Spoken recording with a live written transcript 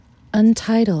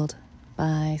Untitled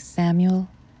by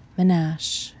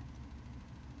Menashe.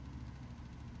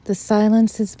 The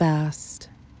silence is vast.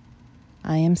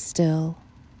 I am still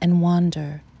and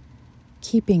wander,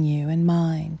 keeping you in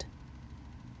mind.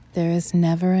 There is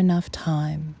never enough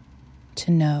time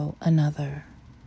to know another.